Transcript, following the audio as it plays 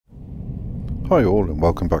Hi all and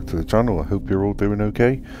welcome back to the channel. I hope you're all doing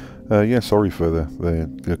okay. Yeah, sorry for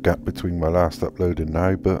the gap between my last upload and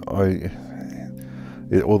now, but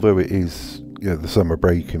although it is the summer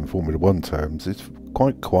break in Formula One terms, it's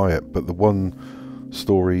quite quiet. But the one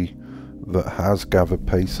story that has gathered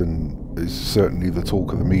pace and is certainly the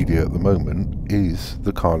talk of the media at the moment is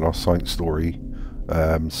the Carlos Sainz story,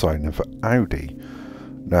 signing for Audi.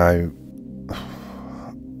 Now,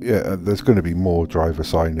 yeah, there's going to be more driver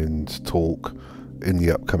signings talk in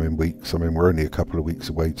the upcoming weeks. I mean, we're only a couple of weeks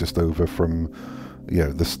away, just over from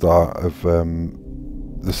the start of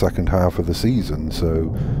the second half of the season,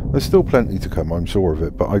 so there's still plenty to come, I'm sure of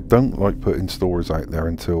it. But I don't like putting stories out there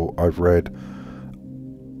until I've read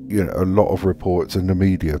a lot of reports in the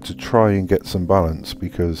media to try and get some balance,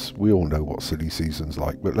 because we all know what silly season's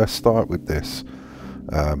like. But let's start with this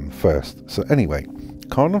first. So anyway,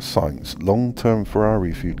 Carlos Sainz' long-term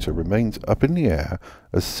Ferrari future remains up in the air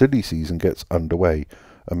as silly season gets underway.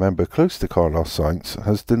 A member close to Carlos Sainz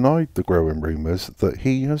has denied the growing rumours that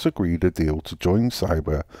he has agreed a deal to join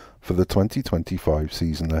Sauber for the 2025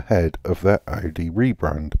 season ahead of their Audi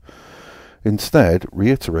rebrand. Instead,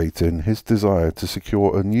 reiterating his desire to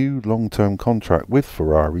secure a new long-term contract with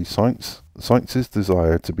Ferrari, Sainz's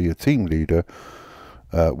desire to be a team leader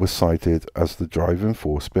was cited as the driving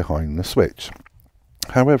force behind the switch.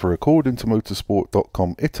 However, according to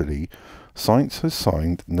motorsport.com Italy, Sainz has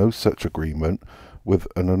signed no such agreement, with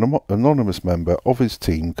an anonymous member of his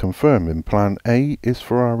team confirming Plan A is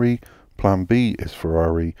Ferrari, Plan B is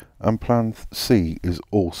Ferrari, and Plan C is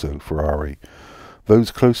also Ferrari.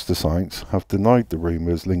 Those close to Sainz have denied the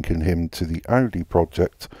rumours linking him to the Audi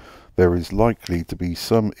project. There is likely to be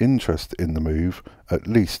some interest in the move, at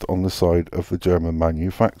least on the side of the German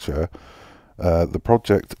manufacturer. The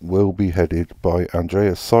project will be headed by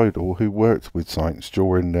Andreas Seidel, who worked with Sainz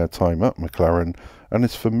during their time at McLaren and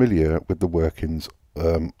is familiar with the workings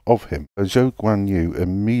of him. A Zhou Guanyu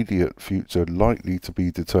immediate future likely to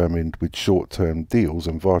be determined with short-term deals,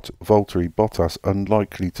 and Valtteri Bottas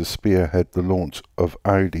unlikely to spearhead the launch of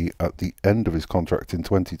Audi at the end of his contract in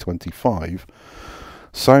 2025.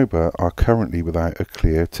 Sauber are currently without a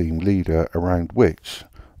clear team leader around which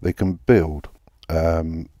they can build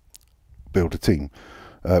a team.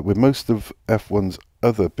 With most of F1's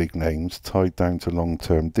other big names tied down to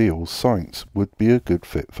long-term deals, Sainz would be a good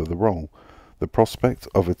fit for the role. The prospect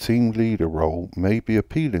of a team leader role may be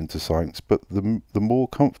appealing to Sainz, but the more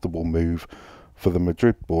comfortable move for the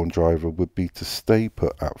Madrid-born driver would be to stay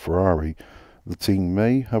put at Ferrari. The team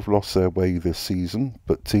may have lost their way this season,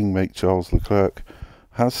 but teammate Charles Leclerc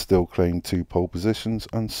has still claimed 2 pole positions,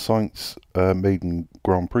 and Sainz's maiden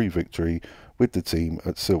Grand Prix victory with the team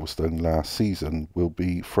at Silverstone last season will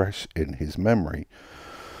be fresh in his memory.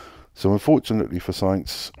 So unfortunately for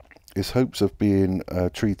Sainz, his hopes of being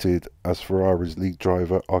treated as Ferrari's lead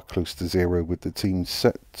driver are close to zero, with the team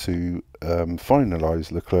set to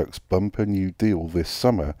finalise Leclerc's bumper new deal this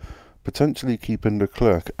summer, potentially keeping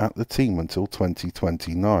Leclerc at the team until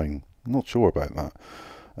 2029. Not sure about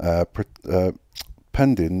that.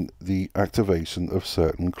 Pending the activation of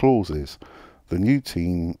certain clauses. The new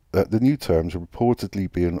terms reportedly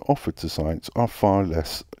being offered to Sainz are far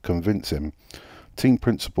less convincing. Team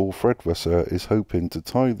principal Fred Vasseur is hoping to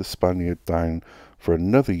tie the Spaniard down for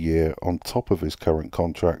another year on top of his current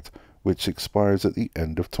contract, which expires at the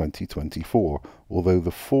end of 2024, although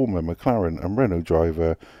the former McLaren and Renault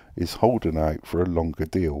driver is holding out for a longer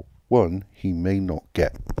deal, one he may not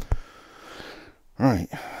get. Right,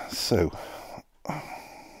 so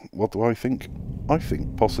what do I think? I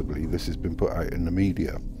think possibly this has been put out in the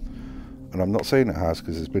media. And I'm not saying it has,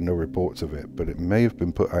 because there's been no reports of it, but it may have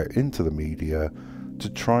been put out into the media to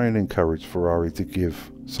try and encourage Ferrari to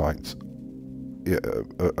give Sainz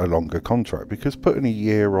a longer contract, because putting a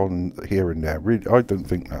year on here and there, really, I don't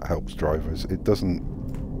think that helps drivers. It doesn't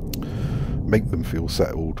make them feel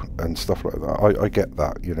settled and stuff like that. I get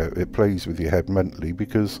that, it plays with your head mentally,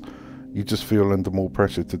 because you just feel under more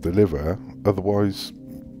pressure to deliver. Otherwise,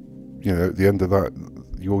 at the end of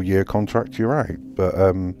your year contract, you're out. But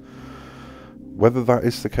whether that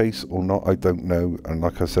is the case or not, I don't know. And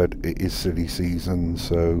like I said, it is silly season,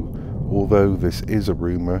 so although this is a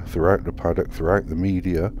rumour throughout the paddock, throughout the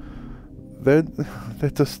media, there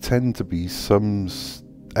does tend to be some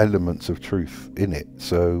elements of truth in it.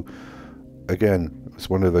 So again, it's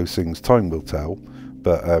one of those things, time will tell.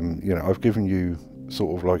 But I've given you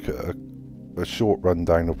sort of like a short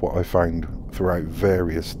rundown of what I found throughout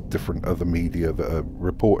various different other media that are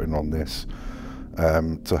reporting on this,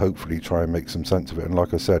 to hopefully try and make some sense of it. And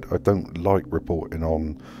like I said, I don't like reporting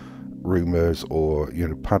on rumours or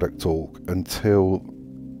paddock talk until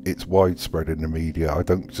it's widespread in the media. I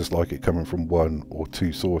don't just like it coming from one or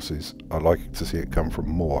two sources. I like to see it come from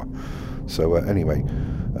more. So anyway,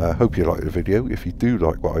 hope you liked the video. If you do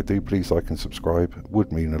like what I do, please like and subscribe. It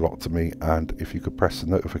would mean a lot to me. And if you could press the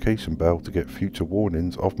notification bell to get future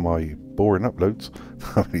warnings of my boring uploads,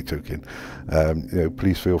 I'm only joking.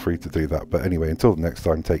 Please feel free to do that. But anyway, until the next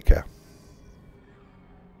time, take care.